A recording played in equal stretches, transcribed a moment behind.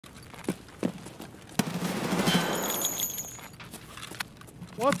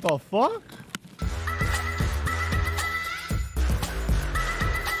What the fuck?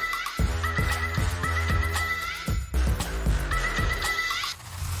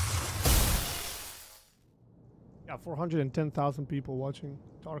 Yeah, 410,000 people watching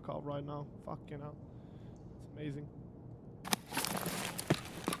Tarkov right now. Fucking hell. It's amazing.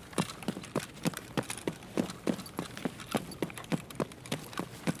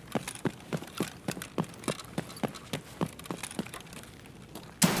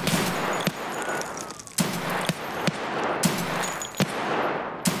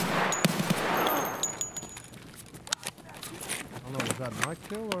 I don't know, is that my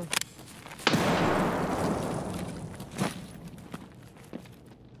kill or?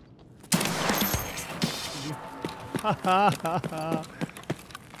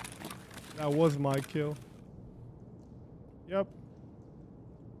 That was my kill. Yep.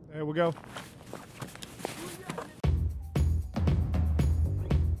 There we go.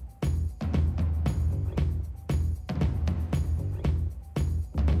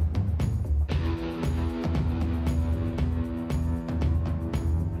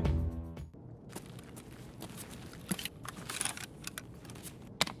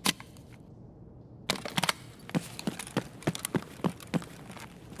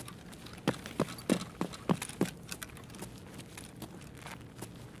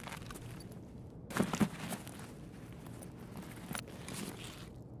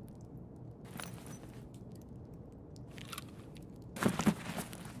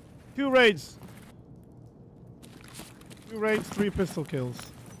 Two raids. 2 raids, 3 pistol kills.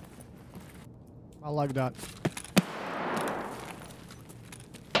 I like that.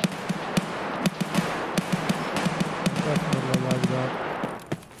 Definitely like that.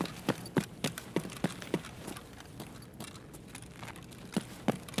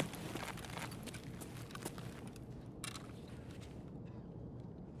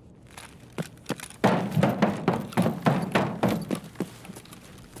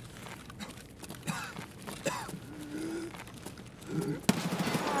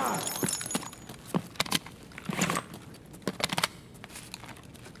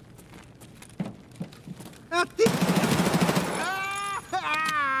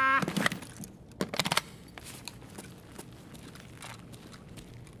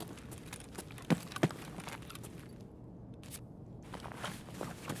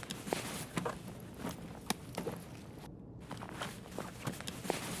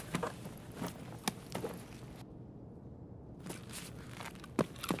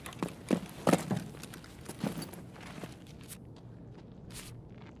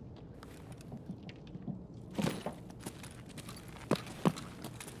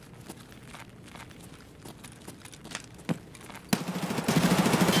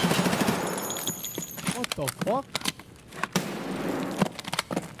 What the fuck?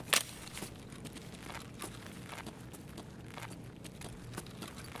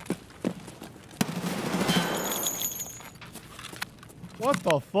 What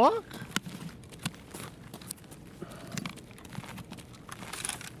the fuck?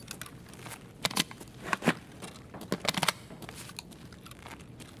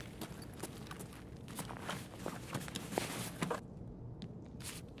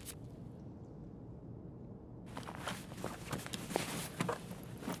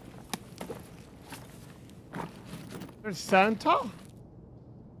 There's Santa?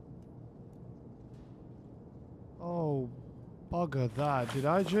 Oh, bugger that. Did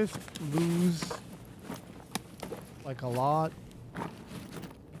I just lose like a lot?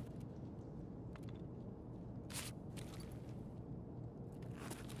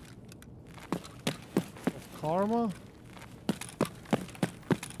 Of karma?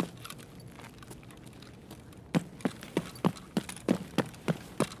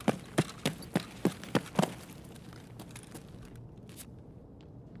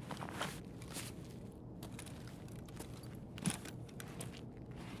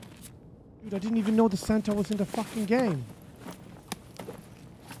 Dude, I didn't even know the Santa was in the fucking game.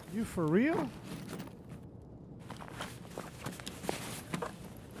 You for real?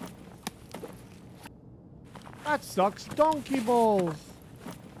 That sucks donkey balls.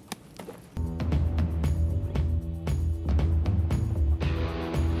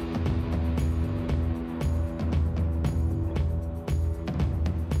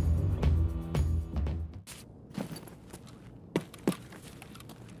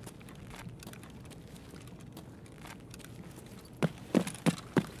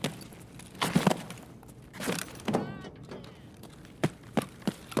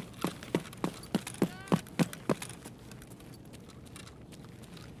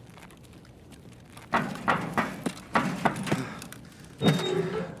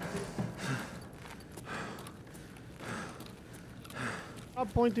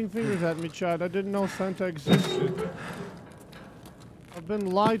 Stop pointing fingers at me, Chad. I didn't know Santa existed. I've been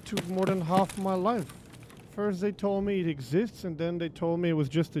lied to more than half my life. First they told me it exists, and then they told me it was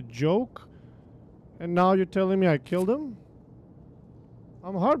just a joke. And now you're telling me I killed him?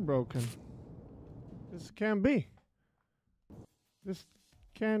 I'm heartbroken. This can't be. This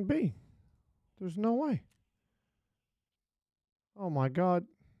can't be. There's no way. Oh my god.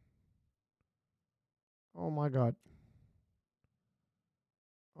 Oh my god.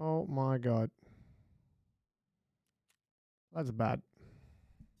 Oh my god. That's bad.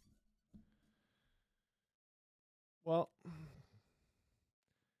 Well,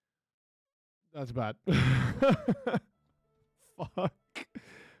 that's bad. Fuck.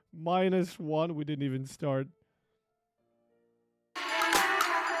 -1. We didn't even start.